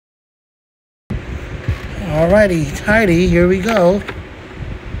Alrighty, tidy, here we go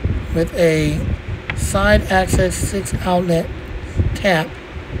with a side access 6 outlet tap.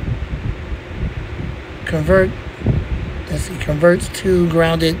 Converts 2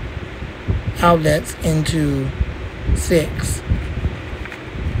 grounded outlets into 6.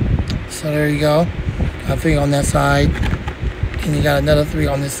 So there you go. Got 3 on that side, and you got another 3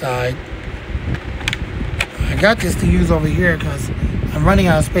 on this side. I got this to use over here because I'm running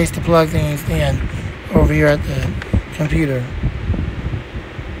out of space to plug things in over here at the computer.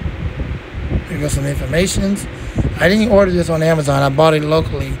 Here goes some informations. I didn't order this on Amazon. I bought it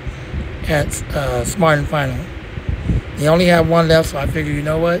locally at Smart and Final. They only have one left, so I figured, you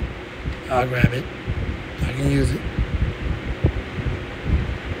know what? I'll grab it. I can use it.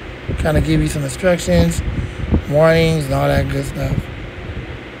 Kind of give you some instructions, warnings, and all that good stuff.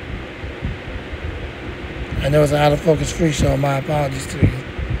 I know it's an out of focus free show. My apologies to you.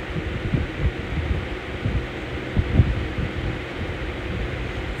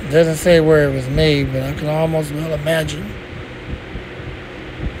 It doesn't say where it was made, but I can almost well imagine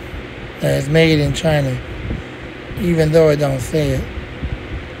that it's made in China, even though it don't say it,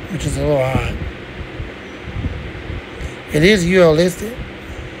 which is a little odd. It is UL listed,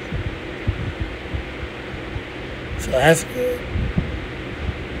 so that's good.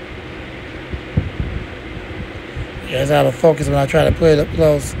 Yeah, it's out of focus when I try to put it up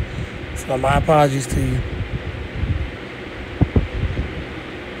close, so my apologies to you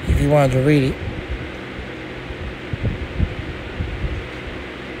if you wanted to read it.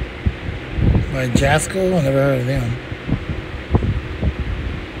 By Jasco, I never heard of them.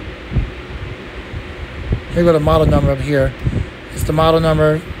 Here go the model number up here. It's the model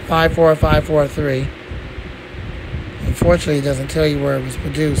number 54543. Unfortunately, it doesn't tell you where it was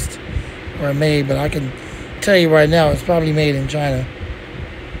produced or made, but I can tell you right now, it's probably made in China.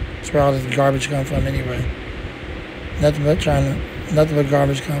 That's where all this garbage comes from anyway. Nothing but China. Nothing but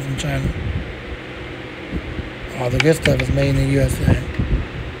garbage comes from China. All the good stuff is made in the USA.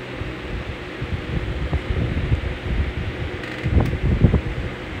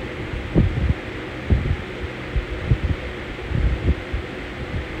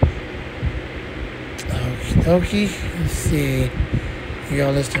 Okay, let's see. You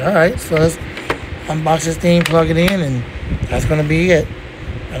got listed. Alright, so let's unbox this thing, plug it in, and that's going to be it.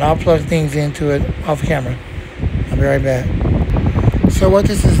 And I'll plug things into it off camera. I'll be right back. So what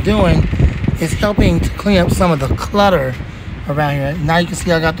this is doing is helping to clean up some of the clutter around here. Now you can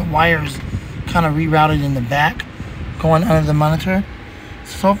see I got the wires kind of rerouted in the back, going under the monitor.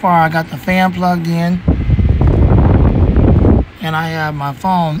 So far I got the fan plugged in, and I have my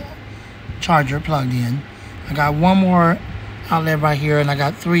phone charger plugged in. I got one more outlet right here, and I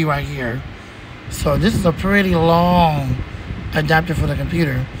got 3 right here. So this is a pretty long adapter for the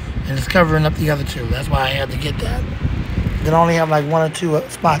computer, and it's covering up the other 2. That's why I had to get that. They only have like 1 or 2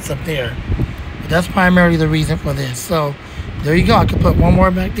 spots up there, but that's primarily the reason for this. So there you go. I could put 1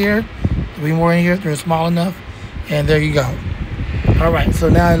 more back there, 3 more in here if they're small enough, and there you go. All right, so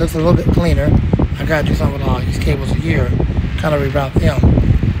now it looks a little bit cleaner. I gotta do something with all these cables here, kind of reroute them,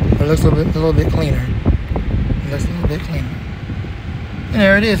 but it looks a little bit cleaner. It looks a little bit cleaner. And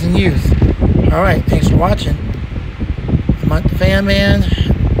there it is in use. All right, thanks for watching. I'm the Fan Man.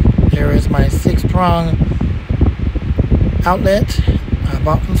 There is my 6-prong outlet I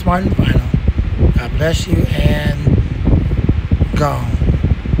bought from Smart and Final. God bless you, and gone.